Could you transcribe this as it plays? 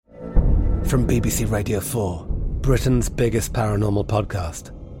From BBC Radio 4, Britain's biggest paranormal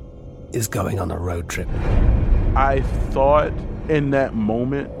podcast is going on a road trip. I thought in that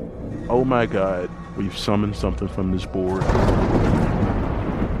moment, oh my God, we've summoned something from this board.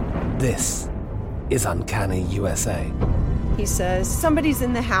 This is Uncanny USA. He says, somebody's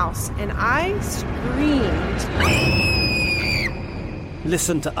in the house, and I screamed.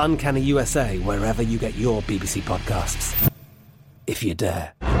 Listen to Uncanny USA wherever you get your BBC podcasts, if you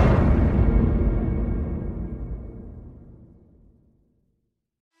dare.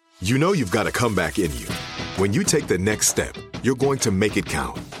 You know you've got a comeback in you. When you take the next step, you're going to make it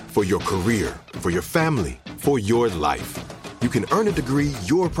count. For your career, for your family, for your life. You can earn a degree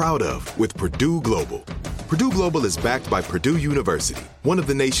you're proud of with Purdue Global. Purdue Global is backed by Purdue University, one of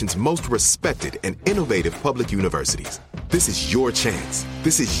the nation's most respected and innovative public universities. This is your chance.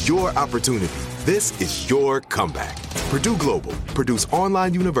 This is your opportunity. This is your comeback. Purdue Global, Purdue's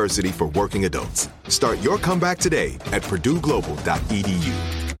online university for working adults. Start your comeback today at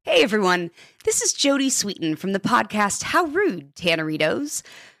purdueglobal.edu. Hey everyone, this is Jody Sweeten from the podcast How Rude, Tanneritos.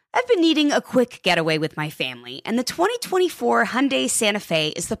 I've been needing a quick getaway with my family, and the 2024 Hyundai Santa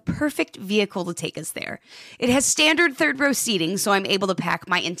Fe is the perfect vehicle to take us there. It has standard third-row seating, so I'm able to pack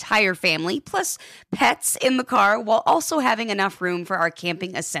my entire family, plus pets, in the car, while also having enough room for our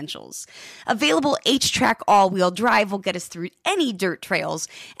camping essentials. Available H-Track all-wheel drive will get us through any dirt trails,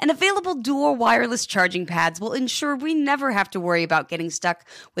 and available dual wireless charging pads will ensure we never have to worry about getting stuck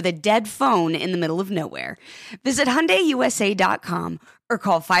with a dead phone in the middle of nowhere. Visit HyundaiUSA.com or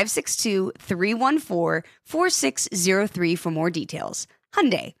call 562-314-4603 for more details.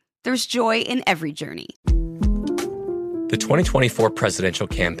 Hyundai, there's joy in every journey. The 2024 presidential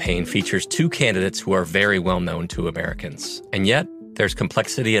campaign features two candidates who are very well known to Americans. And yet, there's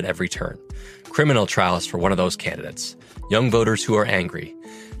complexity at every turn. Criminal trials for one of those candidates. Young voters who are angry.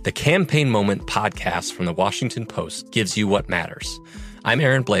 The Campaign Moment podcast from the Washington Post gives you what matters. I'm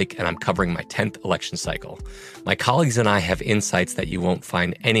Aaron Blake, and I'm covering my 10th election cycle. My colleagues and I have insights that you won't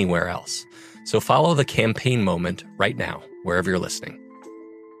find anywhere else. So follow the Campaign Moment right now, wherever you're listening.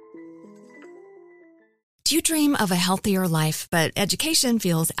 Do you dream of a healthier life, but education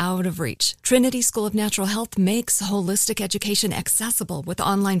feels out of reach? Trinity School of Natural Health makes holistic education accessible with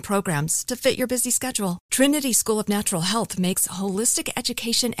online programs to fit your busy schedule. Trinity School of Natural Health makes holistic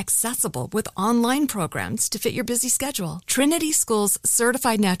education accessible with online programs to fit your busy schedule. Trinity School's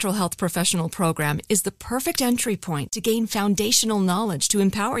Certified Natural Health Professional Program is the perfect entry point to gain foundational knowledge to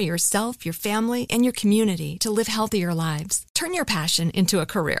empower yourself, your family, and your community to live healthier lives. Turn your passion into a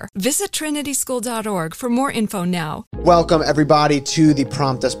career. Visit trinityschool.org for more info now. Welcome, everybody, to the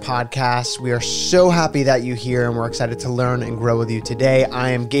Prompt Us podcast. We are so happy that you're here, and we're excited to learn and grow with you today. I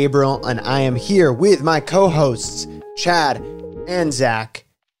am Gabriel, and I am here with my co-hosts, Chad and Zach,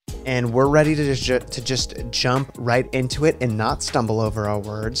 and we're ready to just jump right into it and not stumble over our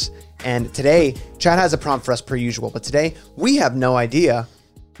words. And today, Chad has a prompt for us per usual, but today we have no idea.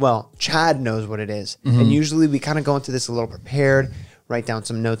 Well, Chad knows what it is, and usually we kind of go into this a little prepared, write down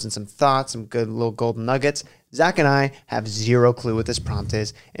some notes and some thoughts, some good little golden nuggets. Zach and I have zero clue what this prompt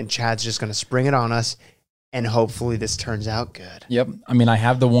is, and Chad's just going to spring it on us, and hopefully this turns out good. Yep. I mean, I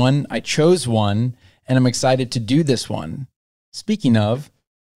have the one, I chose one, and I'm excited to do this one. Speaking of,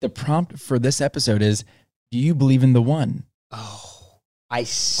 the prompt for this episode is, do you believe in the one? Oh, I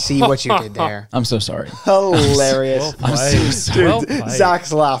see what you did there. I'm so sorry. Hilarious. I'm so sorry. Dude,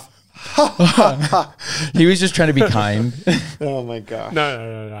 Zach's laugh. He was just trying to be kind. Oh my gosh.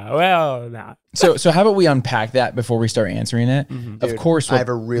 No. Well, nah. So how about we unpack that before we start answering it? Dude, Of course. I have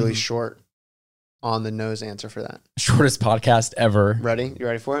a really short on the nose answer for that. Shortest podcast ever. Ready? You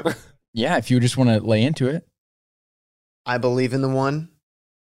ready for it? Yeah, if you just want to lay into it. I believe in the one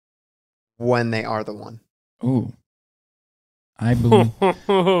when they are the one. Ooh. I believe. Like,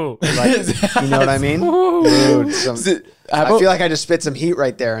 you know what I mean? Dude, I feel like I just spit some heat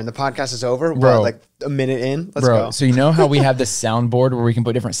right there, and the podcast is over. Bro. Like a minute in. Let's go. So you know how we have this soundboard where we can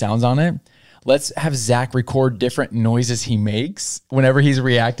put different sounds on it? Let's have Zach record different noises he makes whenever he's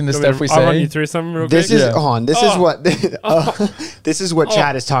reacting to stuff we say. I'll run you through something real This quick. is on. This is what this is what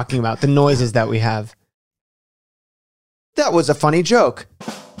Chad is talking about. The noises that we have. That was a funny joke.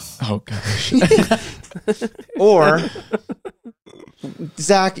 Oh gosh. Or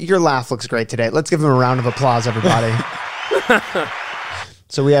Zach, your laugh looks great today. Let's give him a round of applause, everybody.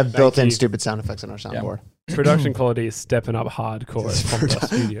 So we have built-in stupid sound effects on our soundboard. Production quality is stepping up hardcore at Podcast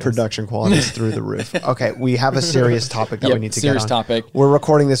Studios. Production quality is through the roof. Okay, we have a serious topic that we need to get on. Serious topic. We're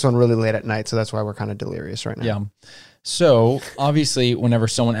recording this one really late at night, so that's why we're kind of delirious right now. Yeah. So obviously, whenever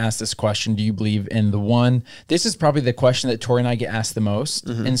someone asks this question, do you believe in the one? This is probably the question that Tori and I get asked the most.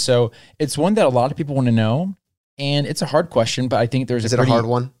 And so it's one that a lot of people want to know. And it's a hard question, but I think there's a hard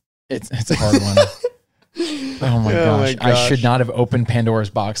one? It's a hard one. Oh my gosh. I should not have opened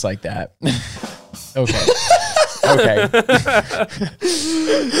Pandora's box like that. Okay.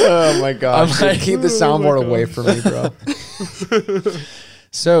 Oh my gosh. Like, keep the soundboard away from me, bro.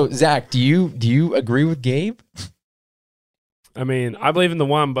 So Zach, do you agree with Gabe? I mean, I believe in the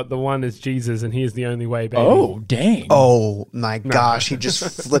one, but the one is Jesus, and he is the only way, baby. Oh, dang. Oh my gosh. He just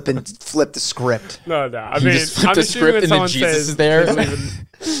flipped the script. No. I He mean, just flipped I'm the assuming script when and then someone Jesus says is there. they believe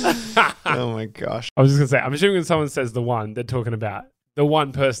in- Oh my gosh. I was just going to say, I'm assuming when someone says the one, they're talking about the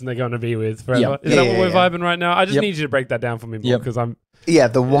one person they're going to be with forever. Yep. Is that what we're Yeah. vibing right now? I just Yep. need you to break that down for me more, Yep. because I'm... Yeah,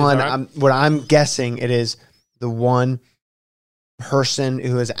 the one, right? what I'm guessing it is the one person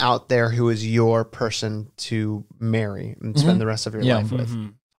who is out there who is your person to marry and spend the rest of your life with.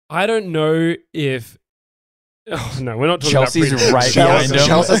 I don't know if... Oh, no, we're not talking Chelsea's about... right behind him.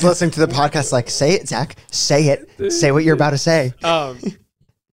 Chelsea's listening to the podcast like, say it, Zach. Say it. Say what you're about to say. I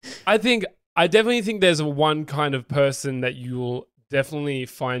definitely think there's one kind of person that you will definitely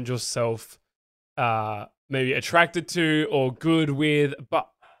find yourself maybe attracted to or good with, but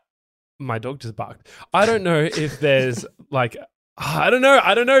my dog just barked. I don't know if there's like... I don't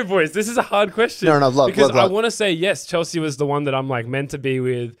know, boys. This is a hard question. No, look. I want to say, yes, Chelsea was the one that I'm like meant to be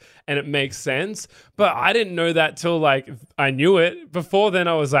with, and it makes sense. But I didn't know that till like I knew it. Before then,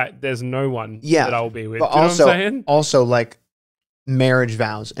 I was like, there's no one that I will be with. But Do you know what I'm saying? also like marriage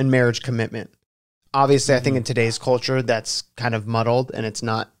vows and marriage commitment. Obviously, I think in today's culture, that's kind of muddled, and it's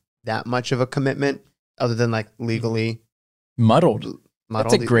not that much of a commitment other than like legally Muddled.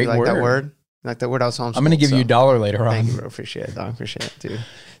 That's a great You like word. that word? You like that word? I was I'm going to give you $1 later on. Thank you, bro. Appreciate it, dog. Appreciate it, dude.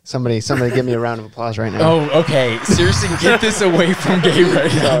 Somebody give me a round of applause right now. Oh, okay. Seriously, get this away from Gabe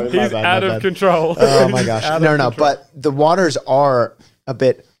right now. He's out of control. Oh my gosh. No. But the waters are a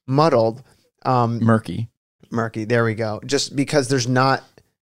bit muddled. Murky. There we go. Just because there's not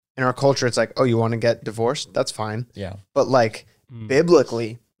in our culture, it's like, oh, you want to get divorced? That's fine. Yeah. But like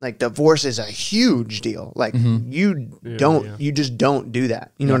biblically, like divorce is a huge deal. Like you just don't do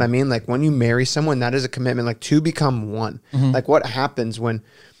that. You know what I mean? Like when you marry someone, that is a commitment, like to become one. Like what happens when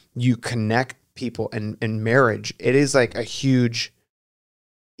you connect people in marriage? It is like a huge,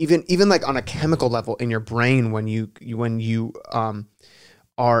 even like on a chemical level in your brain when you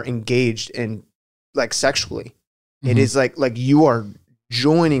are engaged in like sexually, it is like you are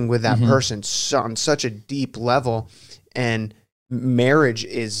joining with that person on such a deep level. And marriage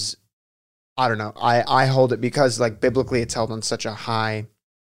is, I don't know, I hold it because like biblically it's held on such a high,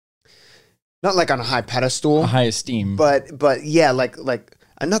 not like on a high pedestal, A high esteem. but yeah, like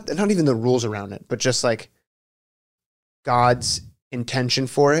not even the rules around it, but just like God's intention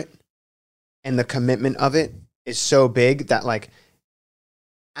for it and the commitment of it is so big that like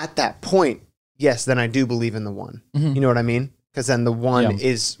at that point, yes, then I do believe in the one. You know what I mean? Because then the one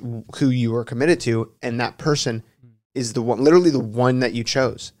is who you are committed to, and that person is the one, literally the one that you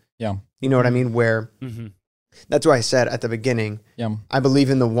chose. Yeah. You know what I mean? Where that's why I said at the beginning, I believe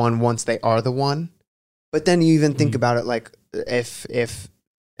in the one once they are the one. But then you even think about it like if,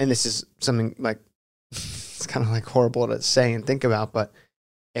 and this is something like, it's kind of like horrible to say and think about, but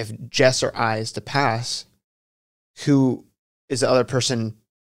if Jess or I is to pass, who is the other person?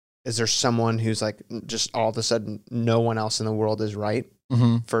 Is there someone who's like just all of a sudden no one else in the world is right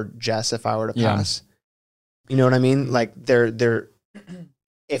for Jess if I were to pass? You know what I mean? Like they're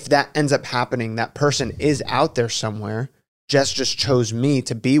if that ends up happening, that person is out there somewhere. Jess just chose me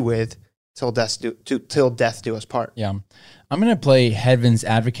to be with till death do us part. Yeah. I'm going to play heaven's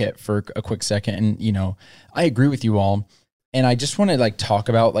advocate for a quick second. And, you know, I agree with you all. And I just want to like talk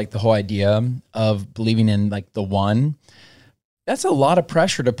about like the whole idea of believing in like the one. That's a lot of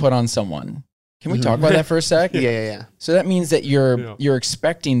pressure to put on someone. Can we talk about that for a sec? Yeah. So that means that you're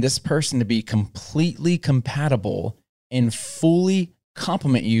expecting this person to be completely compatible and fully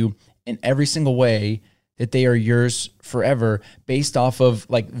complement you in every single way, that they are yours forever based off of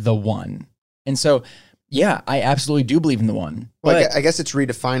like the one. And so, yeah, I absolutely do believe in the one. Well, But I guess it's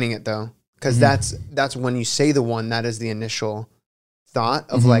redefining it though, because that's when you say the one, that is the initial thought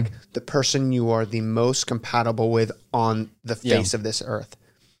of like the person you are the most compatible with on the face of this earth,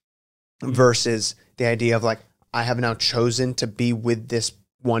 versus the idea of like, I have now chosen to be with this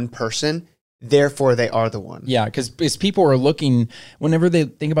one person, therefore they are the one. Yeah, because people are looking, whenever they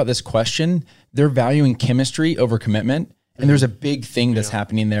think about this question, they're valuing chemistry over commitment. And there's a big thing that's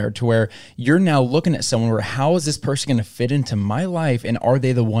happening there to where you're now looking at someone where how is this person going to fit into my life and are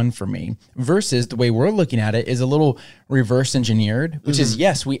they the one for me? Versus the way we're looking at it is a little reverse engineered, which is,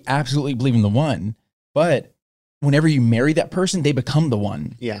 yes, we absolutely believe in the one, but whenever you marry that person, they become the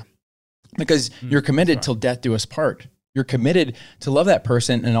one. Yeah. Because you're committed till death do us part. You're committed to love that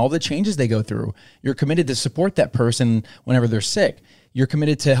person and all the changes they go through. You're committed to support that person whenever they're sick. You're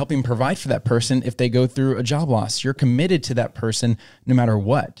committed to helping provide for that person if they go through a job loss. You're committed to that person no matter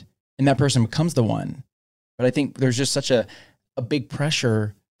what. And that person becomes the one. But I think there's just such a big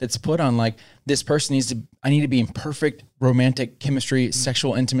pressure that's put on like this person I need to be in perfect romantic chemistry,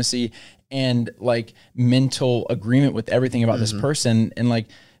 sexual intimacy, and like mental agreement with everything about this person. And like,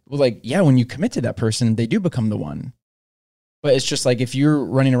 yeah, when you commit to that person, they do become the one. But it's just like, if you're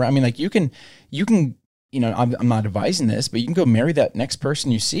running around, I mean, like you can, I'm not advising this, but you can go marry that next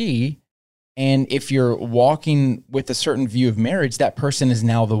person you see. And if you're walking with a certain view of marriage, that person is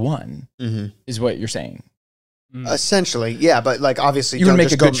now the one, is what you're saying. Essentially, yeah. But like, obviously, you want to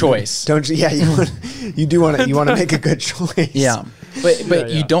make a good choice. You do want to make a good choice. Yeah.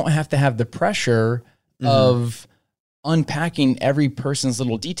 But you don't have to have the pressure of unpacking every person's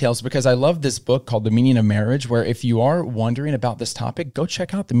little details, because I love this book called The Meaning of Marriage, where if you are wondering about this topic, go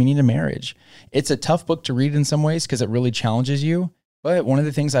check out The Meaning of Marriage. It's a tough book to read in some ways because it really challenges you. But one of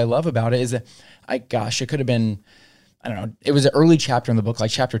the things I love about it is that, it could have been, I don't know, it was an early chapter in the book,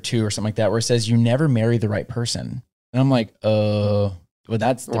 like chapter 2 or something like that, where it says you never marry the right person. And I'm like, well,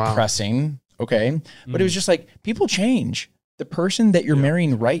 that's depressing. Okay. But it was just like, people change. The person that you're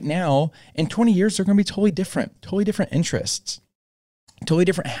marrying right now, in 20 years, they're going to be totally different interests, totally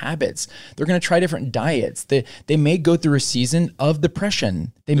different habits. They're going to try different diets. They may go through a season of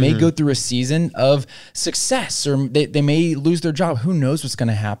depression. They may go through a season of success, or they may lose their job. Who knows what's going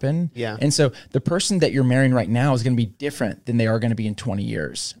to happen? Yeah. And so the person that you're marrying right now is going to be different than they are going to be in 20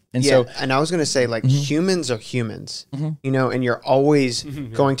 years. And and I was going to say, like, humans are humans, and you're always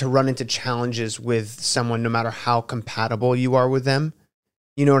going to run into challenges with someone, no matter how compatible you are with them.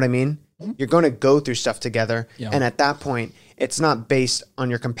 You know what I mean? You're going to go through stuff together. Yeah. And at that point, it's not based on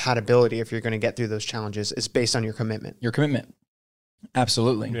your compatibility. If you're going to get through those challenges, it's based on your commitment. Your commitment.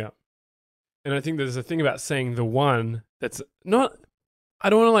 Absolutely. Yeah. And I think there's a thing about saying the one that's not, I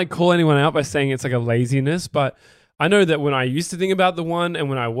don't want to like call anyone out by saying it's like a laziness, but I know that when I used to think about the one, and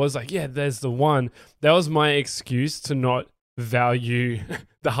when I was like, yeah, there's the one, that was my excuse to not value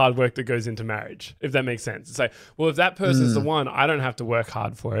the hard work that goes into marriage, if that makes sense. It's like, well, if that person's the one, I don't have to work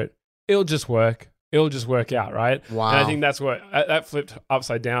hard for it. It'll just work. It'll just work out, right? Wow. And I think that's what that flipped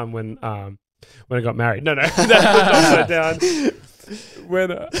upside down when I got married. No, that flipped upside down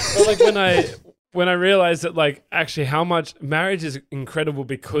when I realized that, like, actually how much marriage is incredible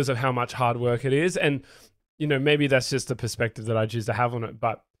because of how much hard work it is. And maybe that's just the perspective that I choose to have on it.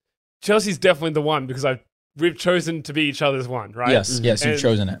 But Chelsea's definitely the one because we've chosen to be each other's one, right? Yes, you've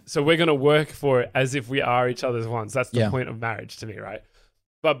chosen it. So we're going to work for it as if we are each other's ones. That's the point of marriage to me, right?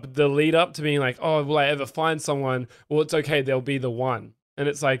 But the lead up to being like, oh, will I ever find someone? Well, it's okay. They'll be the one. And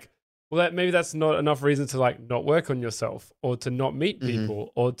it's like, well, maybe that's not enough reason to like not work on yourself, or to not meet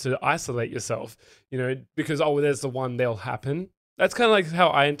people, or to isolate yourself, because, there's the one, they'll happen. That's kind of like how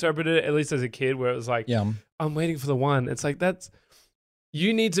I interpreted it, at least as a kid, where it was like, I'm waiting for the one. It's like,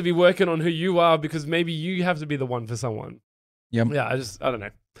 you need to be working on who you are, because maybe you have to be the one for someone. Yep. Yeah. I don't know.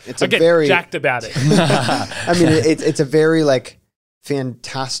 It's I get very jacked about it. I mean, it's a very like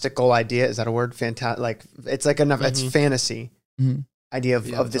fantastical idea. Is that a word? Like, it's like enough. It's fantasy idea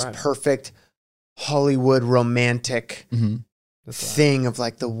of this perfect Hollywood romantic thing of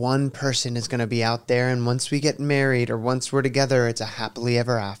like the one person is going to be out there, and once we get married or once we're together, it's a happily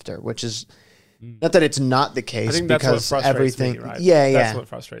ever after, which is not that it's not the case. I think that's because what frustrates everything, me, right? That's what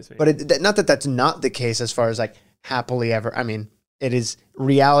frustrates me. But not that that's not the case as far as like happily ever. I mean, it is,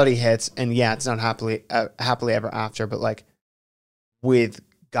 reality hits, and it's not happily ever after, but like with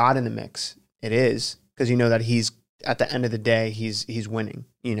God in the mix, it is, because that he's at the end of the day, he's winning.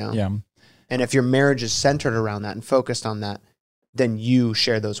 Yeah. And if your marriage is centered around that and focused on that, then you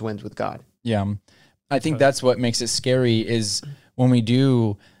share those wins with God. Yeah. I think that's what makes it scary, is when we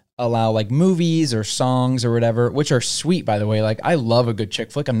do allow like movies or songs or whatever, which are sweet, by the way. Like, I love a good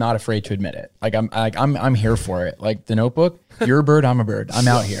chick flick. I'm not afraid to admit it. Like, I'm here for it. Like The Notebook, you're a bird, I'm a bird. I'm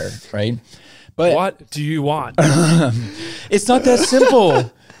out here, right? But what do you want? It's not that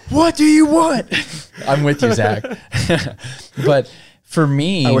simple. What do you want? I'm with you, Zach. But for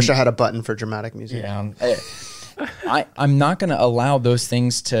me, I wish I had a button for dramatic music. Yeah. I'm not going to allow those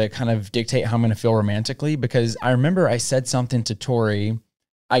things to kind of dictate how I'm going to feel romantically, because I remember I said something to Tori.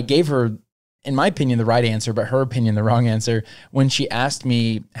 I gave her in my opinion, the right answer, but her opinion, the wrong answer, when she asked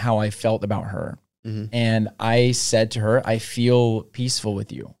me how I felt about her. And I said to her, I feel peaceful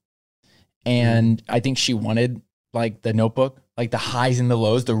with you. And I think she wanted like the Notebook, like the highs and the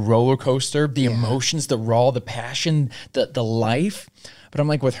lows, the roller coaster, the emotions, the raw, the passion, the life. But I'm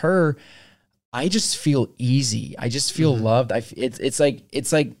like, with her, I just feel easy. I just feel loved. It's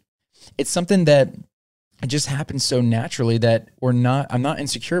something that it just happens so naturally that I'm not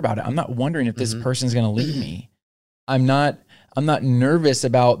insecure about it. I'm not wondering if this person's going to leave me. I'm not nervous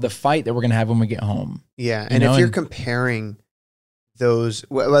about the fight that we're going to have when we get home. Yeah. And if you're comparing those,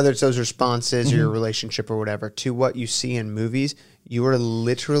 whether it's those responses or your relationship or whatever, to what you see in movies, you are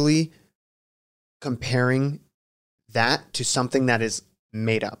literally comparing that to something that is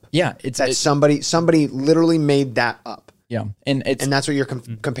made up. Yeah. Somebody literally made that up. Yeah. And that's what you're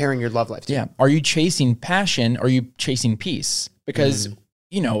comparing your love life to. Yeah. Are you chasing passion? Or are you chasing peace? Because,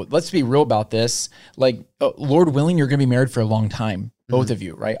 let's be real about this. Like, Lord willing, you're going to be married for a long time. Both of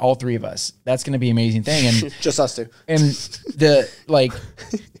you, right? All three of us. That's going to be an amazing thing. And just us two. And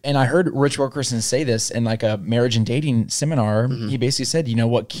and I heard Rich Wilkerson say this in like a marriage and dating seminar. He basically said,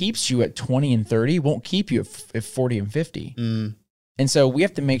 what keeps you at 20 and 30 won't keep you at 40 and 50. And so we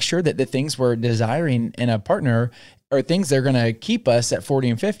have to make sure that the things we're desiring in a partner are things that are going to keep us at 40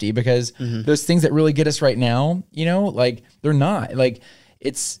 and 50, because those things that really get us right now, like they're not. Like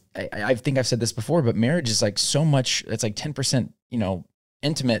I think I've said this before, but marriage is like so much, it's like 10%,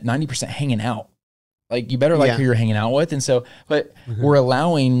 intimate, 90% hanging out. Like you better like who you're hanging out with. And so, but we're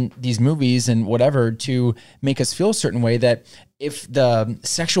allowing these movies and whatever to make us feel a certain way that if the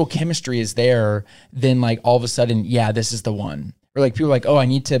sexual chemistry is there, then like all of a sudden, this is the one. Or like people are like, oh, I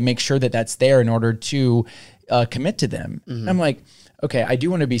need to make sure that that's there in order to commit to them. And I'm like, okay, I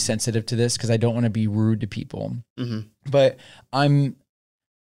do want to be sensitive to this because I don't want to be rude to people. But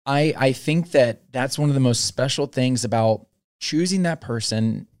I think that that's one of the most special things about choosing that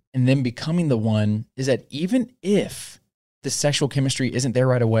person and then becoming the one, is that even if the sexual chemistry isn't there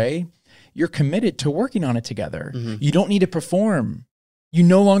right away, you're committed to working on it together. You don't need to perform. You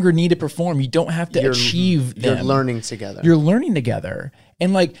no longer need to perform. You don't have to achieve them. You're learning together. You're learning together.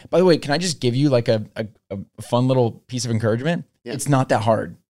 And like, by the way, can I just give you like a fun little piece of encouragement? Yeah. It's not that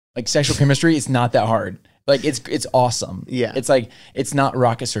hard. Like sexual chemistry, it's not that hard. Like it's awesome. Yeah. It's like, it's not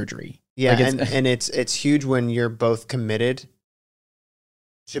rocket surgery. Yeah. Like and it's huge when you're both committed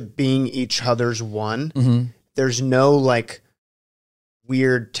to being each other's one. There's no like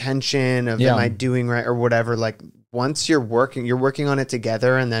weird tension of am I doing right or whatever. Like once you're working on it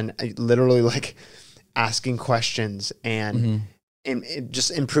together, and then literally like asking questions and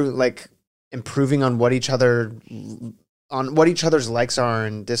just improving on what each other's likes are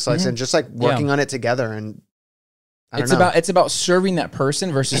and dislikes, and just like working on it together. And it's about serving that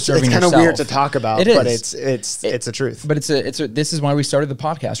person versus serving yourself. It's kind of weird to talk about, but it's the truth. But this is why we started the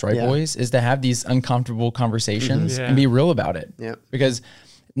podcast, right, boys? Is to have these uncomfortable conversations and be real about it. Yeah. Because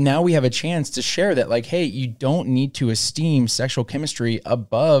now we have a chance to share that, like, hey, you don't need to esteem sexual chemistry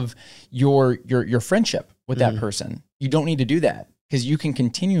above your friendship with that person. You don't need to do that, because you can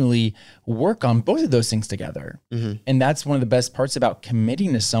continually work on both of those things together. And that's one of the best parts about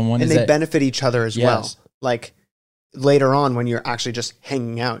committing to someone. And they benefit each other as well. Like later on, when you're actually just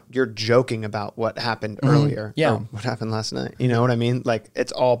hanging out, you're joking about what happened earlier. Yeah. Or what happened last night. You know what I mean? Like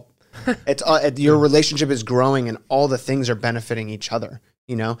it's all your relationship is growing, and all the things are benefiting each other,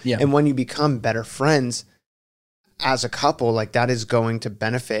 Yeah. And when you become better friends as a couple, like that is going to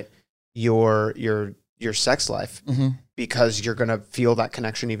benefit your sex life, because you're going to feel that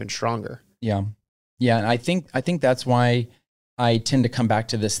connection even stronger. Yeah. Yeah. And I think that's why I tend to come back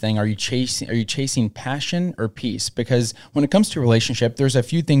to this thing. Are you chasing passion or peace? Because when it comes to a relationship, there's a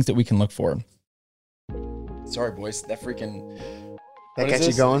few things that we can look for. Sorry, boys. That gets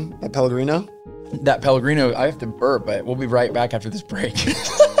you going? That Pellegrino? That Pellegrino, I have to burp, but we'll be right back after this break.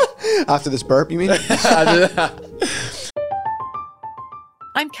 After this burp, you mean?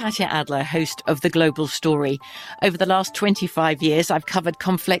 I'm Katya Adler, host of The Global Story. Over the last 25 years, I've covered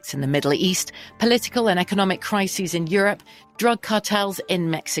conflicts in the Middle East, political and economic crises in Europe, drug cartels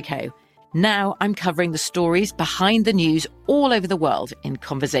in Mexico. Now I'm covering the stories behind the news all over the world in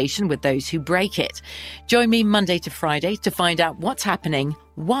conversation with those who break it. Join me Monday to Friday to find out what's happening,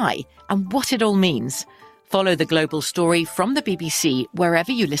 why, and what it all means. Follow The Global Story from the BBC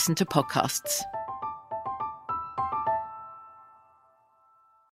wherever you listen to podcasts.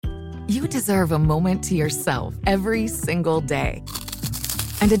 You deserve a moment to yourself every single day.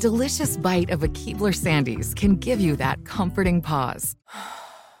 And a delicious bite of a Keebler Sandies can give you that comforting pause.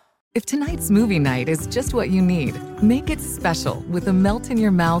 If tonight's movie night is just what you need, make it special with the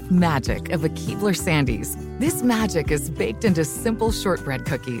melt-in-your-mouth magic of a Keebler Sandies. This magic is baked into simple shortbread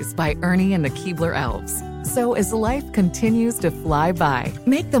cookies by Ernie and the Keebler Elves. So as life continues to fly by,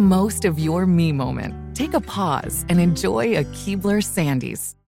 make the most of your me moment. Take a pause and enjoy a Keebler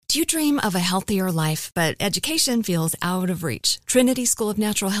Sandies. Do you dream of a healthier life, but education feels out of reach? Trinity School of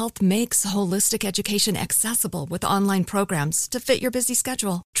Natural Health makes holistic education accessible with online programs to fit your busy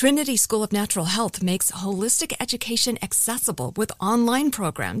schedule. Trinity School of Natural Health makes holistic education accessible with online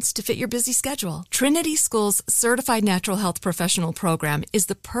programs to fit your busy schedule. Trinity School's Certified Natural Health Professional Program is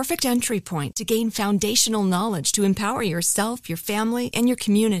the perfect entry point to gain foundational knowledge to empower yourself, your family, and your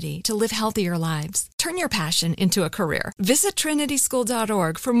community to live healthier lives. Turn your passion into a career. Visit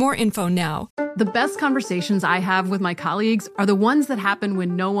trinityschool.org for more info now. The best conversations I have with my colleagues are the ones that happen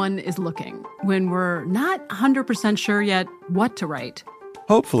when no one is looking, when we're not 100% sure yet what to write.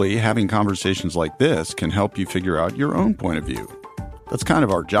 Hopefully, having conversations like this can help you figure out your own point of view. That's kind of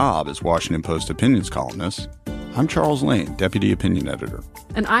our job as Washington Post opinions columnists. I'm Charles Lane, Deputy Opinion Editor.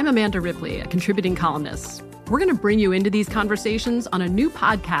 And I'm Amanda Ripley, a contributing columnist. We're going to bring you into these conversations on a new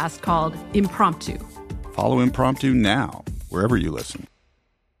podcast called Impromptu. Follow Impromptu now, wherever you listen.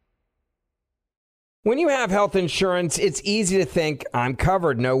 When you have health insurance, it's easy to think, I'm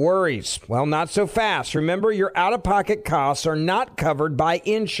covered, no worries. Well, not so fast. Remember, your out-of-pocket costs are not covered by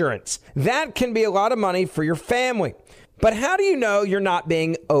insurance. That can be a lot of money for your family. But how do you know you're not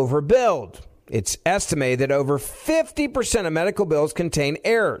being overbilled? It's estimated that over 50% of medical bills contain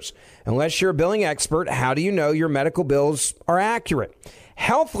errors. Unless you're a billing expert, how do you know your medical bills are accurate?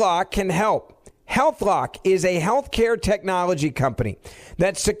 HealthLock can help. HealthLock is a healthcare technology company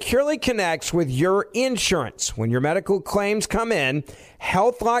that securely connects with your insurance. When your medical claims come in,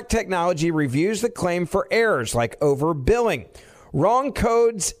 HealthLock technology reviews the claim for errors like overbilling, wrong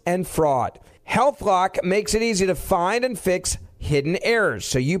codes, and fraud. HealthLock makes it easy to find and fix hidden errors,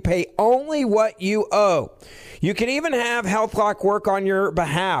 so you pay only what you owe. You can even have HealthLock work on your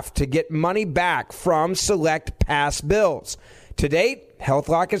behalf to get money back from select past bills. To date,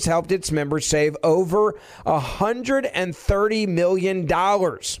 HealthLock has helped its members save over $130 million.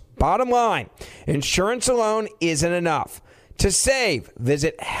 Bottom line, insurance alone isn't enough. To save,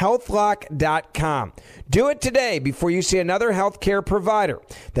 visit healthlock.com. Do it today before you see another healthcare provider.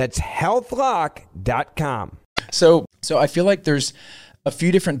 That's healthlock.com. So I feel like there's a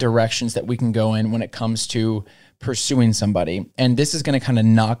few different directions that we can go in when it comes to pursuing somebody. And this is going to kind of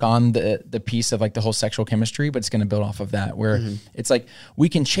knock on the piece of like the whole sexual chemistry, but it's going to build off of that, where it's like we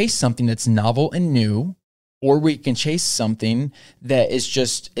can chase something that's novel and new, or we can chase something that is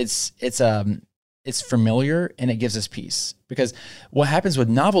just, it's familiar and it gives us peace. Because what happens with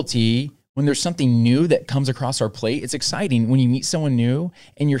novelty, when there's something new that comes across our plate, it's exciting. When you meet someone new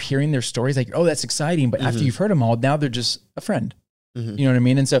and you're hearing their stories, like, oh, that's exciting. But after you've heard them all, now they're just a friend. You know what I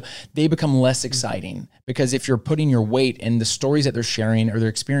mean? And so they become less exciting, because if you're putting your weight in the stories that they're sharing or their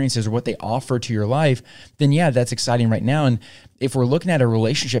experiences or what they offer to your life, then yeah, that's exciting right now. And if we're looking at a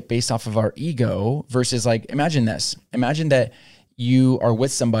relationship based off of our ego versus like, imagine this, imagine that you are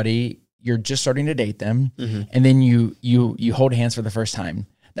with somebody, you're just starting to date them, and then you hold hands for the first time.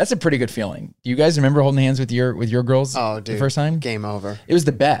 That's a pretty good feeling. Do you guys remember holding hands with your girls the first time? Game over. It was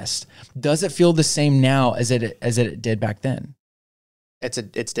the best. Does it feel the same now as it did back then? It's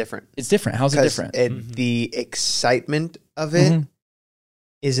different. It's different. How's it different? The excitement of it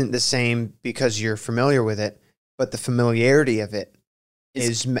isn't the same because you're familiar with it, but the familiarity of it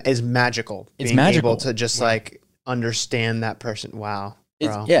is magical. It's being magical able to just like understand that person. Wow.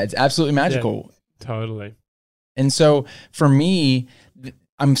 Bro. It's absolutely magical. Yeah, totally. And so for me,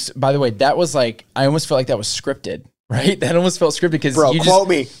 by the way, that was like, I almost felt like that was scripted, right? That almost felt scripted because quote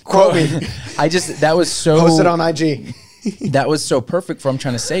me. That was so. Post it on IG. That was so perfect for what I'm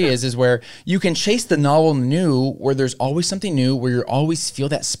trying to say is where you can chase the novel and new, where there's always something new, where you always feel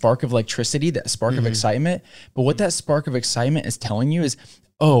that spark of electricity, that spark of excitement. But what that spark of excitement is telling you is,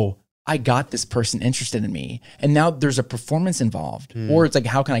 oh, I got this person interested in me. And now there's a performance involved. Or it's like,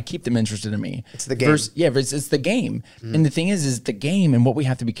 how can I keep them interested in me? It's the game. It's the game. And the thing is the game, and what we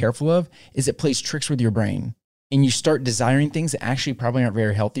have to be careful of is it plays tricks with your brain. And you start desiring things that actually probably aren't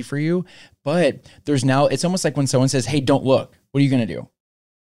very healthy for you. But it's almost like when someone says, hey, don't look. What are you going to do?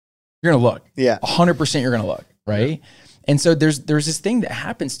 You're going to look. Yeah. 100% you're going to look, right? And so there's this thing that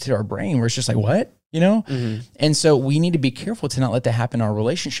happens to our brain where it's just like, what? You know? And so we need to be careful to not let that happen in our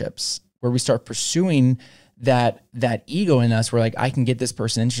relationships, where we start pursuing that ego in us, where like, I can get this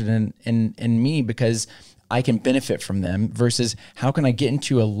person interested in me because I can benefit from them versus how can I get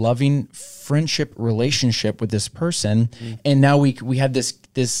into a loving friendship relationship with this person. And now we have this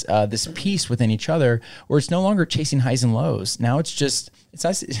peace within each other where it's no longer chasing highs and lows. Now it's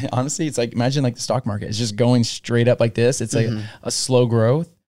nice. Honestly, it's like, imagine like the stock market is just going straight up like this. It's like a slow growth,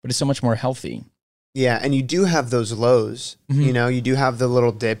 but it's so much more healthy. Yeah, and you do have those lows. You know, you do have the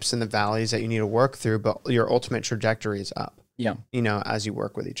little dips and the valleys that you need to work through, but your ultimate trajectory is up. Yeah. You know, as you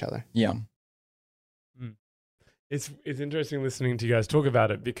work with each other. Yeah. It's interesting listening to you guys talk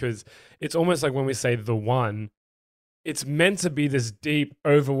about it, because it's almost like when we say the one, it's meant to be this deep,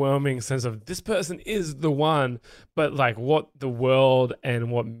 overwhelming sense of this person is the one, but like what the world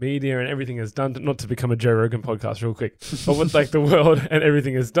and what media and everything has done not to become a Joe Rogan podcast real quick, but what like the world and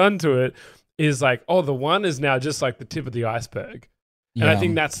everything has done to it is like, oh, the one is now just like the tip of the iceberg. And I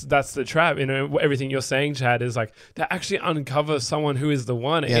think that's the trap. You know, everything you're saying, Chad, is like to actually uncover someone who is the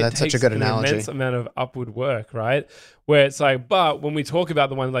one. Yeah, that's such a good analogy. Immense amount of upward work, right? Where it's like, but when we talk about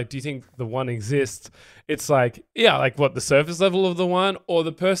the one, like, do you think the one exists? It's like, yeah, like what, the surface level of the one, or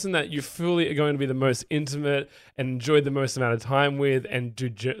the person that you fully are going to be the most intimate and enjoy the most amount of time with and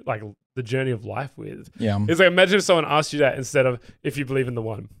do like the journey of life with. Yeah. It's like, imagine if someone asked you that instead of if you believe in the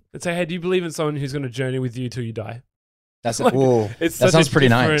one. Let's say, hey, do you believe in someone who's going to journey with you till you die? That's like, that sounds pretty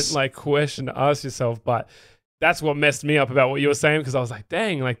nice. Like question to ask yourself, but that's what messed me up about what you were saying, because I was like,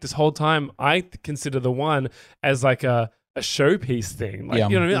 dang, like this whole time I consider the one as like a showpiece thing.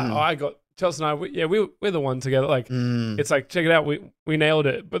 Like, you know what I mean? Like, oh, I got Chelsea and I, we're the one together. Like, it's like, check it out, we nailed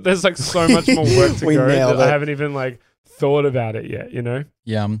it. But there's like so much more work to go that I haven't even like thought about it yet, you know?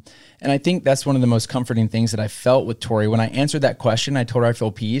 Yeah. And I think that's one of the most comforting things that I felt with Tori. When I answered that question, I told her I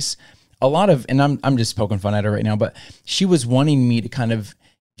feel peace. A lot of, and I'm just poking fun at her right now, but she was wanting me to kind of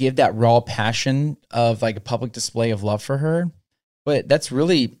give that raw passion of like a public display of love for her. But that's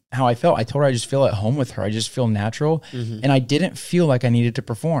really how I felt. I told her I just feel at home with her. I just feel natural. And I didn't feel like I needed to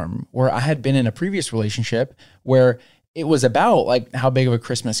perform, where I had been in a previous relationship where it was about like how big of a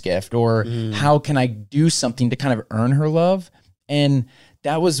Christmas gift or how can I do something to kind of earn her love. And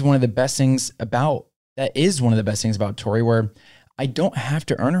that was one of the best things about, that is one of the best things about Tori, where I don't have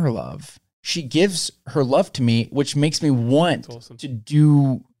to earn her love. She gives her love to me, which makes me want to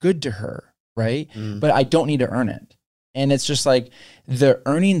do good to her, right? But I don't need to earn it. And it's just like the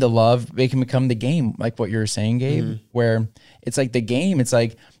earning the love, they can become the game, like what you were saying, Gabe, where it's like the game. It's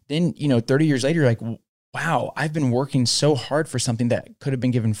like, then, 30 years later, you're like, wow, I've been working so hard for something that could have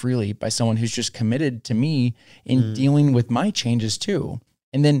been given freely by someone who's just committed to me in dealing with my changes too.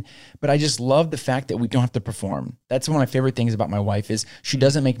 And then, but I just love the fact that we don't have to perform. That's one of my favorite things about my wife is she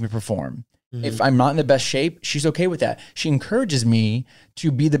doesn't make me perform. If I'm not in the best shape, she's okay with that. She encourages me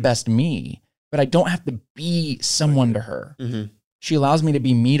to be the best me, but I don't have to be someone to her. She allows me to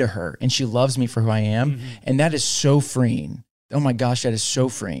be me to her, and she loves me for who I am. And that is so freeing. Oh my gosh, that is so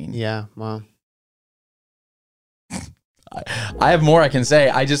freeing. Yeah, wow. I have more I can say.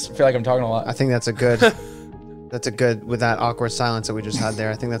 I just feel like I'm talking a lot. I think that's a good... That's a good, with that awkward silence that we just had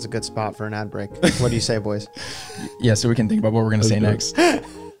there, I think that's a good spot for an ad break. What do you say, boys? Yeah, so we can think about what we're going to say next.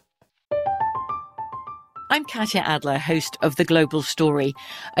 I'm Katya Adler, host of The Global Story.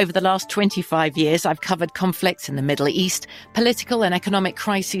 Over the last 25 years, I've covered conflicts in the Middle East, political and economic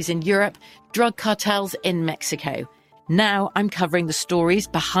crises in Europe, drug cartels in Mexico. Now I'm covering the stories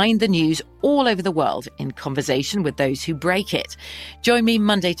behind the news all over the world in conversation with those who break it. Join me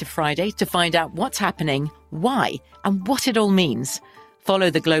Monday to Friday to find out what's happening, why, and what it all means. Follow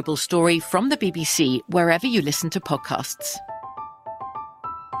The Global Story from the BBC wherever you listen to podcasts.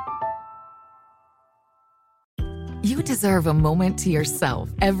 You deserve a moment to yourself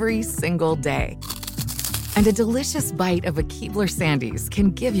every single day. And a delicious bite of a Keebler Sandies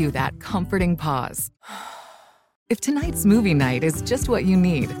can give you that comforting pause. If tonight's movie night is just what you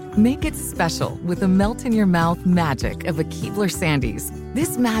need, make it special with the melt-in-your-mouth magic of a Keebler Sandies.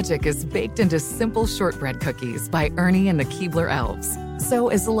 This magic is baked into simple shortbread cookies by Ernie and the Keebler Elves. So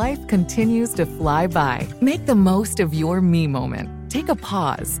as life continues to fly by, make the most of your me moment. Take a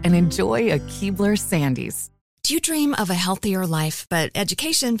pause and enjoy a Keebler Sandies. Do you dream of a healthier life, but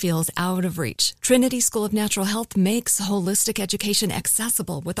education feels out of reach? Trinity School of Natural Health makes holistic education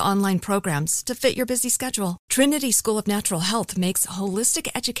accessible with online programs to fit your busy schedule. Trinity School of Natural Health makes holistic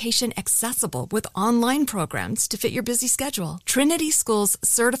education accessible with online programs to fit your busy schedule. Trinity School's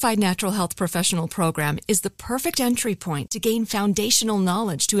Certified Natural Health Professional Program is the perfect entry point to gain foundational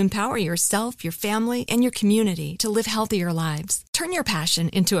knowledge to empower yourself, your family, and your community to live healthier lives. Turn your passion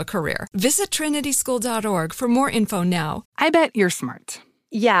into a career. Visit trinityschool.org for more info now. I bet you're smart.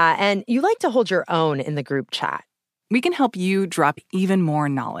 Yeah, and you like to hold your own in the group chat. We can help you drop even more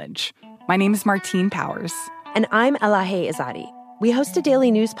knowledge. My name is Martine Powers. And I'm Elahe Izadi. We host a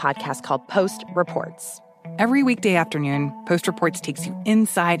daily news podcast called Post Reports. Every weekday afternoon, Post Reports takes you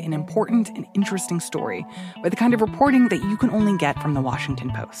inside an important and interesting story with the kind of reporting that you can only get from the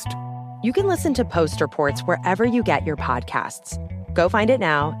Washington Post. You can listen to Post Reports wherever you get your podcasts. Go find it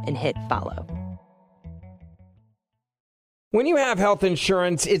now and hit follow. When you have health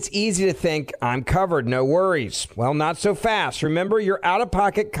insurance, it's easy to think, I'm covered, no worries. Well, not so fast. Remember, your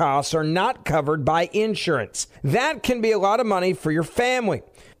out-of-pocket costs are not covered by insurance. That can be a lot of money for your family.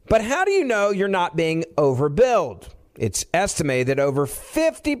 But how do you know you're not being overbilled? It's estimated that over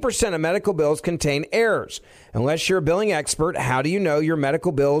 50% of medical bills contain errors. Unless you're a billing expert, how do you know your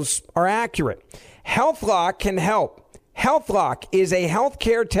medical bills are accurate? HealthLock can help. HealthLock is a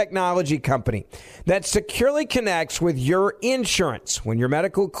healthcare technology company that securely connects with your insurance. When your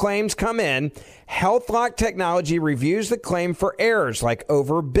medical claims come in, HealthLock technology reviews the claim for errors like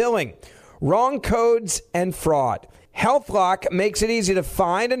overbilling, wrong codes, and fraud. HealthLock makes it easy to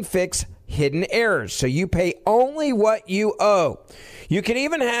find and fix hidden errors, so you pay only what you owe. You can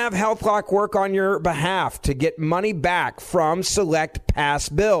even have HealthLock work on your behalf to get money back from select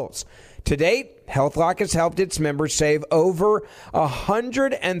past bills. To date, HealthLock has helped its members save over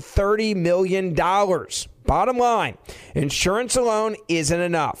 $130 million. Bottom line, insurance alone isn't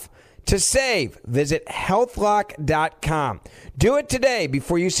enough. To save, visit healthlock.com. Do it today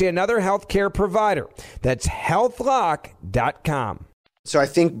before you see another healthcare provider. That's healthlock.com. So I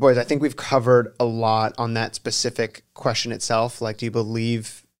think, boys, we've covered a lot on that specific question itself. Like, do you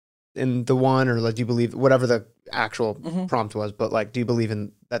believe in the one, or like, do you believe whatever the actual prompt was, but like, do you believe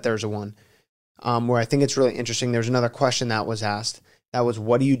in that there's a one? Where I think it's really interesting. There's another question that was asked. That was,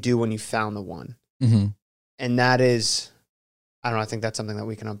 what do you do when you found the one? Mm-hmm. And that is, I don't know, I think that's something that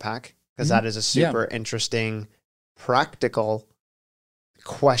we can unpack, because that is a super interesting, practical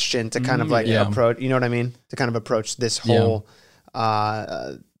question to kind of like approach, you know what I mean? To kind of approach this whole,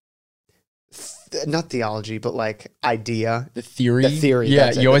 not theology, but like idea. The theory.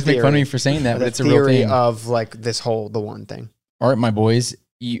 Yeah, you always make fun of me for saying that, but it's a real thing. Of like this whole, the one thing. All right, my boys,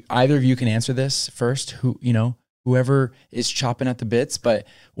 either of you can answer this first. Whoever is chopping at the bits, but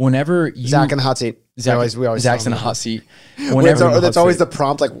whenever you... Zach in the hot seat. We always Zach's in the hot seat. Whenever that's always the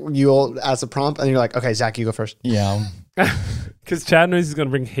prompt. Like, you'll ask the prompt and you're like, okay, Zach, you go first. Yeah. Because Chad knows he's going to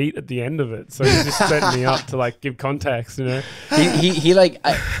bring heat at the end of it. So he's just setting me up to like give context, you know?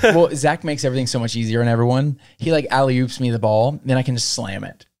 Zach makes everything so much easier on everyone. He like alley-oops me the ball, then I can just slam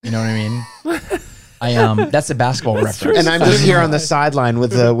it. You know what I mean? That's a basketball reference. And I'm just here on the sideline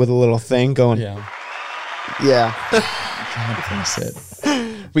with a little thing going. Yeah.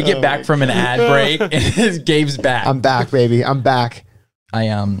 We get back from an ad break and Gabe's back. I'm back, baby. I'm back.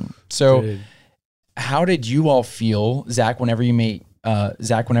 So Dude. How did you all feel, Zach, whenever you met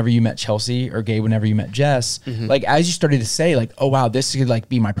Chelsea, or Gabe, whenever you met Jess, like as you started to say like, oh wow, this could like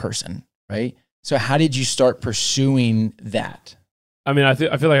be my person, right? So how did you start pursuing that? I mean, I feel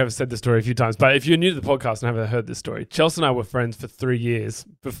like I've said this story a few times, but if you're new to the podcast and haven't heard this story, Chelsea and I were friends for 3 years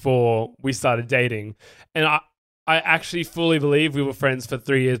before we started dating. And I actually fully believe we were friends for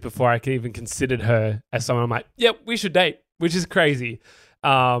 3 years before I could even considered her as someone I'm like, yep, we should date, which is crazy.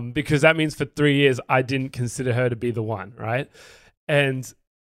 Because that means for 3 years, I didn't consider her to be the one, right? And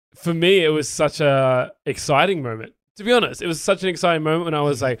for me, it was such a exciting moment. To be honest, it was such an exciting moment when I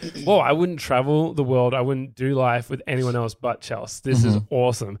was like, whoa, I wouldn't travel the world. I wouldn't do life with anyone else but Chelsea. This is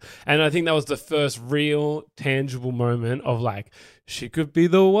awesome. And I think that was the first real tangible moment of like, she could be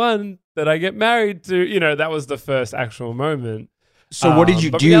the one that I get married to. You know, that was the first actual moment. So what did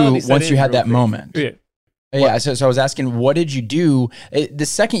you do once you had that moment? Yeah. So I was asking, what did you do? The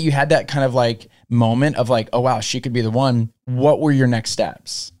second you had that kind of like moment of like, oh wow, she could be the one. What were your next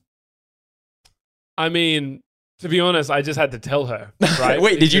steps? I mean, to be honest, I just had to tell her, right?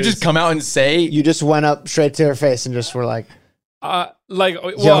 Wait, did you just come out and say? You just went up straight to her face and just were like, yo,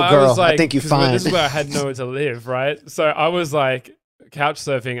 girl, I was like, I think you're fine. This is where I had nowhere to live, right? So I was like couch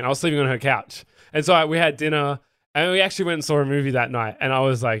surfing and I was sleeping on her couch. And so we had dinner and we actually went and saw a movie that night. And I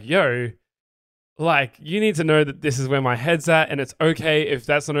was like, yo, like, you need to know that this is where my head's at, and it's okay if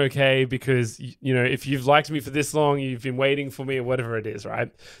that's not okay, because, you know, if you've liked me for this long, you've been waiting for me or whatever it is, right?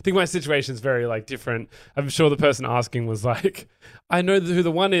 I think my situation's very, like, different. I'm sure the person asking was like, I know who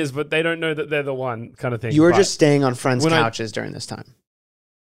the one is, but they don't know that they're the one, kind of thing. You were just staying on friends' couches during this time.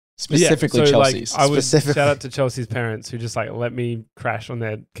 Specifically Chelsea's. Like, I would shout out to Chelsea's parents who just, like, let me crash on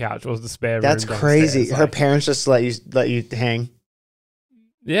their couch or the spare room. That's crazy. Her parents just let you hang.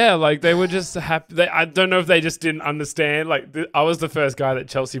 Yeah, like they were just happy. I don't know if they just didn't understand. Like I was the first guy that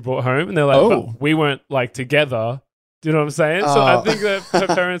Chelsea brought home, and they're like, but we weren't like together. Do you know what I'm saying? So I think that her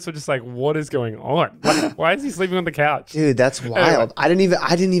parents were just like, what is going on? Why is he sleeping on the couch? Dude, that's wild. Anyway.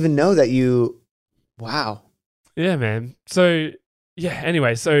 I didn't even know that you. Wow. Yeah, man. So yeah.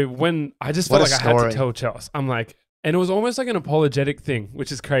 Anyway, so when I just felt What a like I had story. to tell Chels, I'm like, and it was almost like an apologetic thing,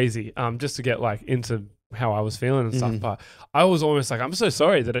 which is crazy. Just to get like into how I was feeling and stuff. But I was almost like, I'm so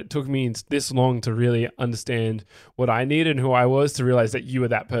sorry that it took me this long to really understand what I needed and who I was, to realize that you were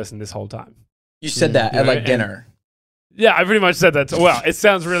that person this whole time. You said that at like dinner. Yeah, I pretty much said that. Well, it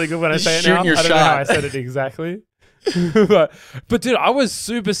sounds really good when I say it now. I don't know how I said it exactly. but dude, I was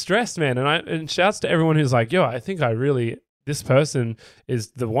super stressed, man. And shouts to everyone who's like, yo, I think this person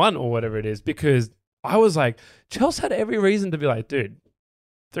is the one or whatever it is, because I was like, Chelsea had every reason to be like, dude,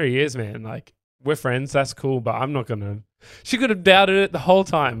 3 years, man. Like, we're friends. That's cool, but I'm not going to. She could have doubted it the whole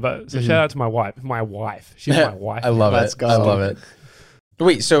time. But so shout out to my wife. My wife. She's my wife. I love it. I love it.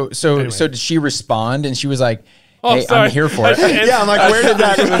 Wait, so did she respond and she was like, hey, I'm here for it? Yeah, I'm like, where did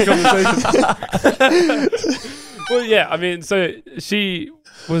that Well, yeah, I mean, so she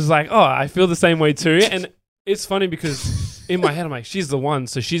was like, oh, I feel the same way too. And it's funny because in my head, I'm like, she's the one.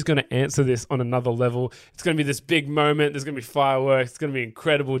 So she's going to answer this on another level. It's going to be this big moment. There's going to be fireworks. It's going to be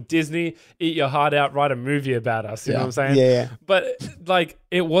incredible. Disney, eat your heart out, write a movie about us. You know what I'm saying? Yeah. But like,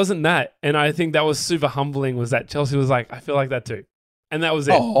 it wasn't that. And I think that was super humbling, was that Chelsea was like, I feel like that too. And that was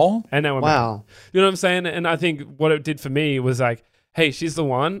it. Oh, and now we're married. You know what I'm saying? And I think what it did for me was like, hey, she's the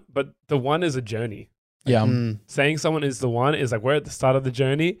one, but the one is a journey. Yeah. Saying someone is the one is like, we're at the start of the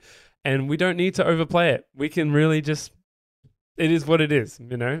journey and we don't need to overplay it. We can really just, it is what it is,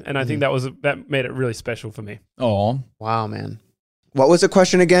 you know? And I think that made it really special for me. Oh, wow, man. What was the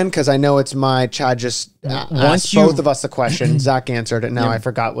question again? Because I know it's my Chad just asked both of us the question. Zach answered it. Now I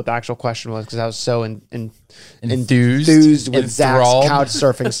forgot what the actual question was because I was so enthused with Zach's couch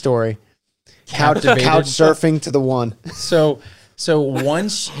surfing story. Couch surfing to the one. So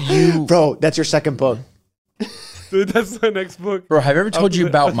once you... Bro, that's your second book. Dude, that's the next book. Bro, have I ever told you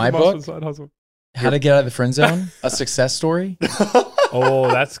about my book? How to Get Out of the Friend Zone? A Success Story?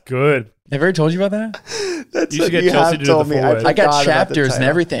 Oh, that's good. Have I ever told you about that? You should get Chelsea to do the forward. I got chapters and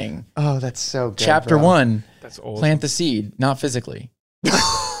everything. Oh, that's so good. Chapter 1, that's awesome. Plant the seed, not physically.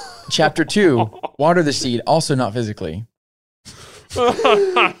 Chapter 2, water the seed, also not physically. Dude,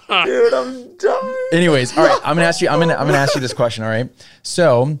 I'm done. Anyways, all right, I'm gonna ask you this question, all right?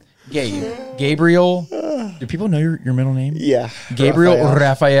 So, Gabriel, do people know your middle name? Yeah. Gabriel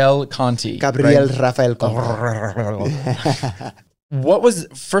Rafael Conti. Gabriel right? Rafael Conti. What was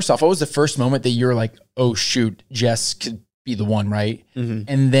the first moment that you were like, oh shoot, Jess could be the one, right? Mm-hmm.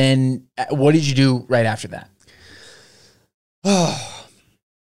 And then what did you do right after that?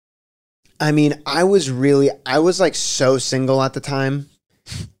 I mean, I was like so single at the time.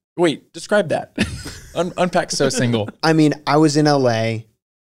 Wait, describe that. Unpack so single. I mean, I was in LA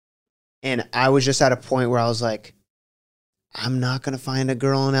and I was just at a point where I was like, I'm not going to find a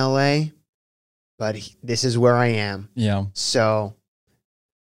girl in LA, but this is where I am. Yeah. So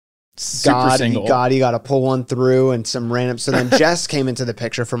super single. God, you got to pull one through and some random. So then Jess came into the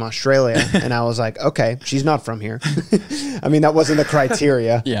picture from Australia and I was like, okay, she's not from here. I mean, that wasn't the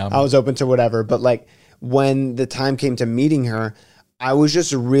criteria. Yeah. I was open to whatever. But like when the time came to meeting her, I was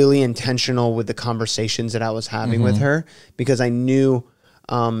just really intentional with the conversations that I was having with her because I knew,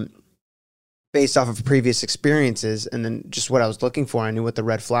 based off of previous experiences and then just what I was looking for, I knew what the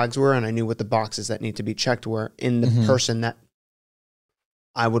red flags were and I knew what the boxes that need to be checked were in the person that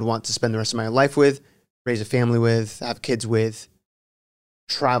I would want to spend the rest of my life with, raise a family with, have kids with,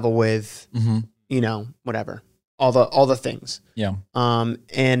 travel with, you know, whatever, all the things. Yeah.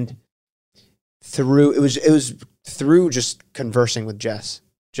 And through, it was through just conversing with Jess,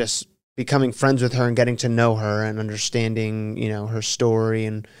 just becoming friends with her and getting to know her and understanding, you know, her story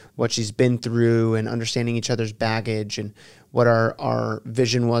and what she's been through and understanding each other's baggage and what our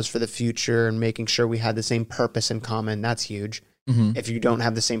vision was for the future and making sure we had the same purpose in common. That's huge. If you don't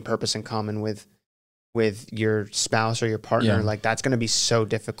have the same purpose in common with your spouse or your partner, like that's going to be so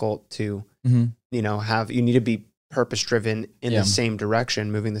difficult to, you know, you need to be purpose driven in the same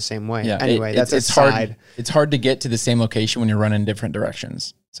direction, moving the same way. Yeah. Anyway, it's hard. It's hard to get to the same location when you're running different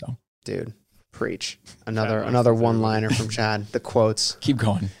directions. So, dude, preach. Another one-liner from Chad. The quotes. Keep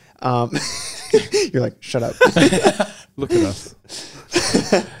going. You're like, shut up. Look at us.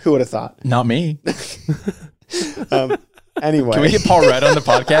 Who would have thought? Not me. Anyway, can we get Paul Rudd on the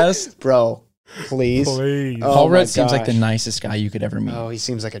podcast, bro? Please. Paul Rudd seems like the nicest guy you could ever meet. Oh, he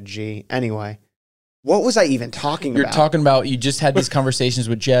seems like a G. Anyway, what was I even talking about? You're talking about you just had these conversations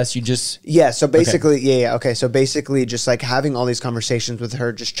with Jess. So basically, okay. So basically, just like having all these conversations with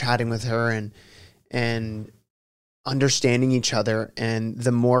her, just chatting with her, and understanding each other, and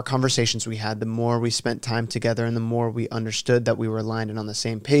the more conversations we had, the more we spent time together, and the more we understood that we were aligned and on the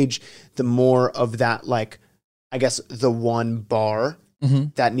same page, the more of that, like, I guess the one bar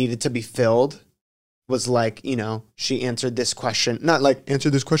that needed to be filled was like, you know, she answered this question, not like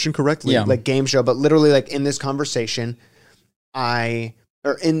answered this question correctly, like game show, but literally like in this conversation,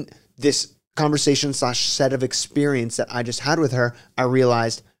 in this conversation / set of experience that I just had with her, I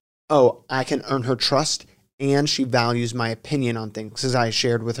realized, oh, I can earn her trust, and she values my opinion on things, because I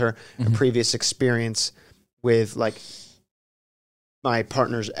shared with her a previous experience with like my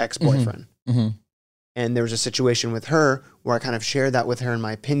partner's ex-boyfriend. And there was a situation with her where I kind of shared that with her and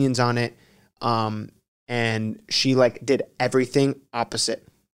my opinions on it. And she like did everything opposite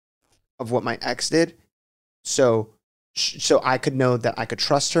of what my ex did. So I could know that I could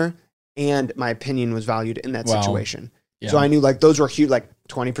trust her, and my opinion was valued in that situation. Yeah. So I knew like those were huge, like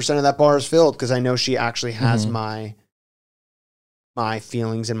 20% of that bar is filled, because I know she actually has my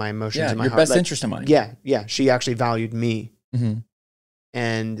feelings and my emotions and my your heart. Best interest in mind. Yeah. She actually valued me.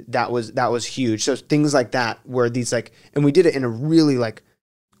 And that was huge. So things like that, where these like, and we did it in a really like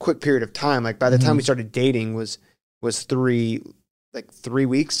quick period of time. Like by the time we started dating was 3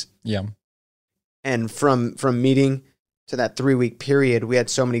 weeks. Yeah. And from meeting to that 3-week period, we had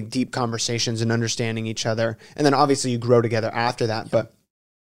so many deep conversations and understanding each other. And then obviously you grow together after that. Yeah. But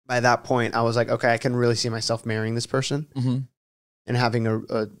by that point I was like, okay, I can really see myself marrying this person and having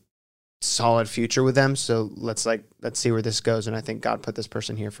a solid future with them. So let's see where this goes. And I think God put this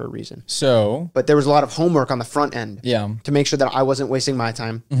person here for a reason. So, but there was a lot of homework on the front end. Yeah. To make sure that I wasn't wasting my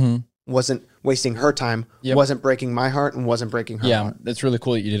time, wasn't wasting her time, wasn't breaking my heart, and wasn't breaking her heart. That's really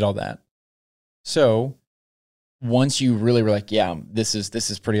cool that you did all that. So once you really were like, yeah, this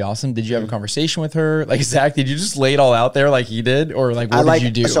is pretty awesome. Did you have a conversation with her? Like, Zach, did you just lay it all out there like he did? Or like, what did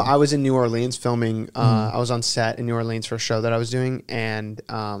you do? So I was in New Orleans filming, I was on set in New Orleans for a show that I was doing. And,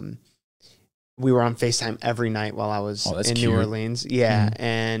 we were on FaceTime every night while I was in New Orleans. Yeah.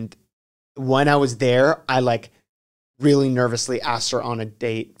 And when I was there, I like really nervously asked her on a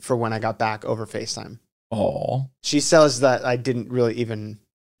date for when I got back over FaceTime. Oh, she says that I didn't really even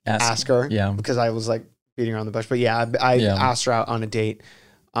ask her because I was like beating around the bush. But yeah, I asked her out on a date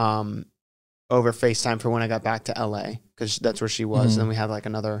over FaceTime for when I got back to LA, because that's where she was. And then we had like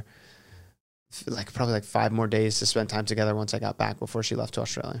another probably 5 more days to spend time together once I got back before she left to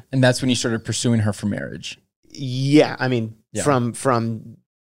Australia. And that's when you started pursuing her for marriage. Yeah. I mean, from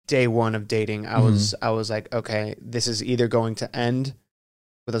day one of dating, I was like, okay, this is either going to end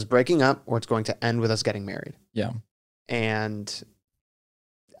with us breaking up, or it's going to end with us getting married. Yeah. And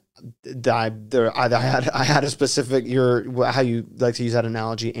I had a specific, how you like to use that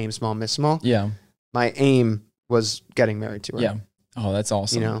analogy, aim small, miss small. Yeah. My aim was getting married to her. Yeah. Oh, that's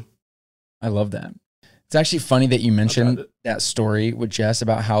awesome. You know? I love that. It's actually funny that you mentioned that story with Jess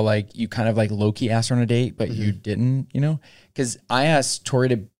about how like you kind of like low-key asked her on a date, but you didn't, you know? Because I asked Tori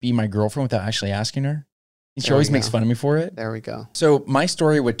to be my girlfriend without actually asking her. And she always makes fun of me for it. There we go. So my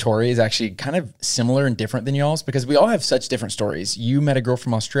story with Tori is actually kind of similar and different than y'all's, because we all have such different stories. You met a girl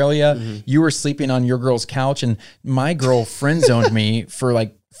from Australia. You were sleeping on your girl's couch, and my girl friend zoned me for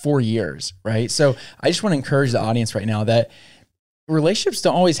like 4 years, right? So I just want to encourage the audience right now that relationships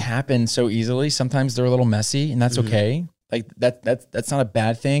don't always happen so easily. Sometimes they're a little messy, and that's okay. Like that's not a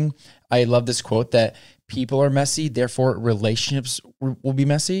bad thing. I love this quote that people are messy, therefore relationships will be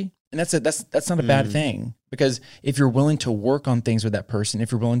messy. And that's not a bad thing, because if you're willing to work on things with that person,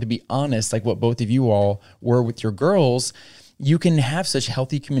 if you're willing to be honest, like what both of you all were with your girls, you can have such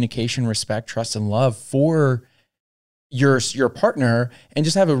healthy communication, respect, trust, and love for your partner, and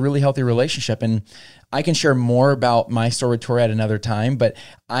just have a really healthy relationship. And I can share more about my story with Tori at another time, but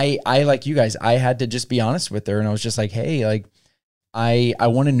I like you guys, I had to just be honest with her, and I was just like, hey, like I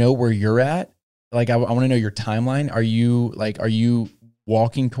want to know where you're at. Like I want to know your timeline. Are you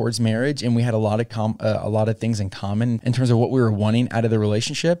walking towards marriage? And we had a lot of things in common in terms of what we were wanting out of the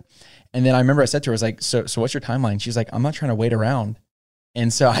relationship. And then I remember I said to her, I was like, so what's your timeline? She's like, I'm not trying to wait around.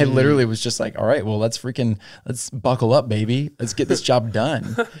 And so I literally was just like, all right, well, let's buckle up, baby. Let's get this job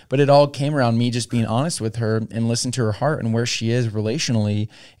done. But it all came around me just being honest with her and listening to her heart and where she is relationally,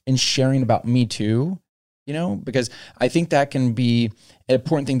 and sharing about me too, you know, because I think that can be an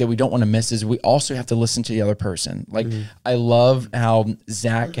important thing that we don't want to miss, is we also have to listen to the other person. Like I love how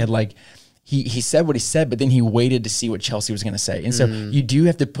Zach had like, he said what he said, but then he waited to see what Chelsea was going to say. And so you do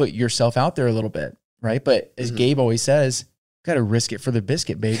have to put yourself out there a little bit, right? But as Gabe always says, got to risk it for the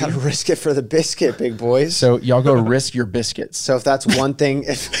biscuit, baby. Got to risk it for the biscuit, big boys. So y'all go risk your biscuits. So if that's one thing,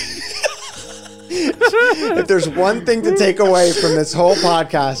 if there's one thing to take away from this whole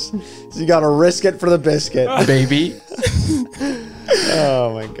podcast, So you got to risk it for the biscuit. Baby.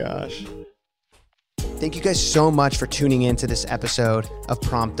 Oh my gosh. Thank you guys so much for tuning in to this episode of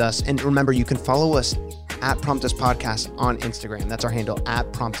Prompt Us. And remember, you can follow us at Prompt Us Podcast on Instagram. That's our handle,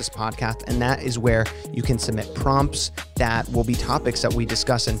 at Prompt Us Podcast. And that is where you can submit prompts that will be topics that we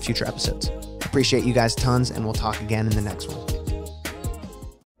discuss in future episodes. Appreciate you guys tons, and we'll talk again in the next one.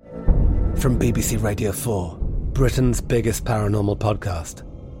 From BBC Radio 4, Britain's biggest paranormal podcast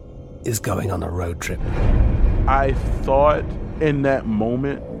is going on a road trip. I thought in that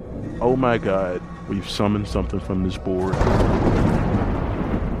moment, oh my God, we've summoned something from this board.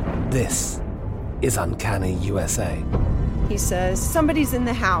 This is Uncanny USA. He says, somebody's in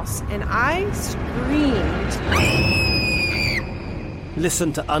the house, and I screamed.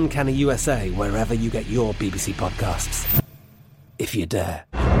 Listen to Uncanny USA wherever you get your BBC podcasts, if you dare.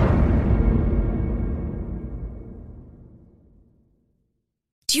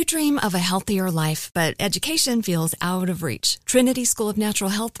 Do you dream of a healthier life, but education feels out of reach? Trinity School of Natural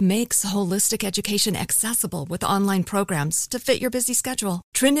Health makes holistic education accessible with online programs to fit your busy schedule.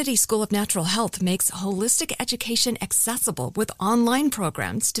 Trinity School of Natural Health makes holistic education accessible with online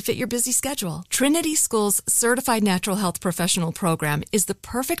programs to fit your busy schedule. Trinity School's Certified Natural Health Professional Program is the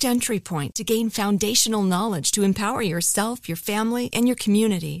perfect entry point to gain foundational knowledge to empower yourself, your family, and your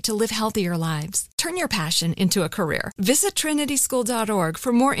community to live healthier lives. Turn your passion into a career. Visit trinityschool.org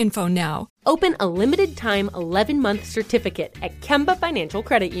for more info now. Open a limited-time 11-month certificate at Kemba Financial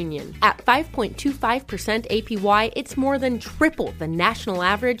Credit Union. At 5.25% APY, it's more than triple the national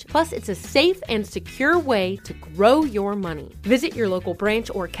average, plus it's a safe and secure way to grow your money. Visit your local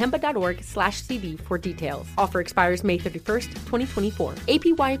branch or kemba.org/CD for details. Offer expires May 31st, 2024.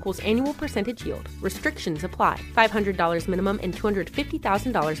 APY equals annual percentage yield. Restrictions apply. $500 minimum and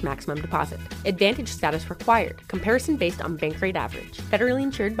 $250,000 maximum deposit. Advantage status required. Comparison based on bank rate average. Federally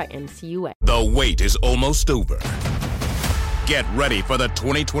insured by NCUA. The wait is almost over. Get ready for the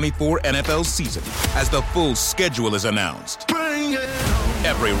 2024 NFL season as the full schedule is announced.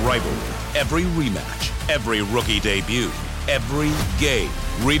 Every rivalry, every rematch, every rookie debut, every game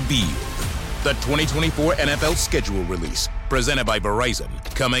revealed. The 2024 NFL schedule release, presented by Verizon,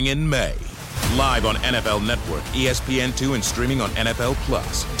 coming in May. Live on NFL Network, ESPN2, and streaming on NFL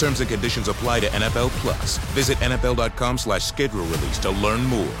Plus. Terms and conditions apply to NFL Plus. Visit NFL.com/schedule release to learn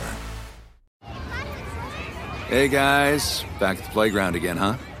more. Hey guys, back at the playground again,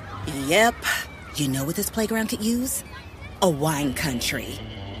 huh? Yep. You know what this playground could use? A wine country.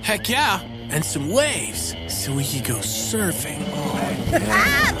 Heck yeah, and some waves so we could go surfing. Oh,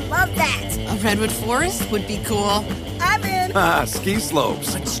 yeah. Love that. A redwood forest would be cool. I'm in. Ski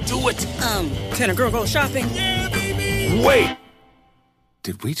slopes. Let's do it. Can a girl go shopping? Yeah, baby. Wait.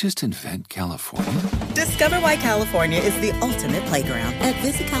 Did we just invent California? Discover why California is the ultimate playground at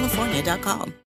visitcalifornia.com.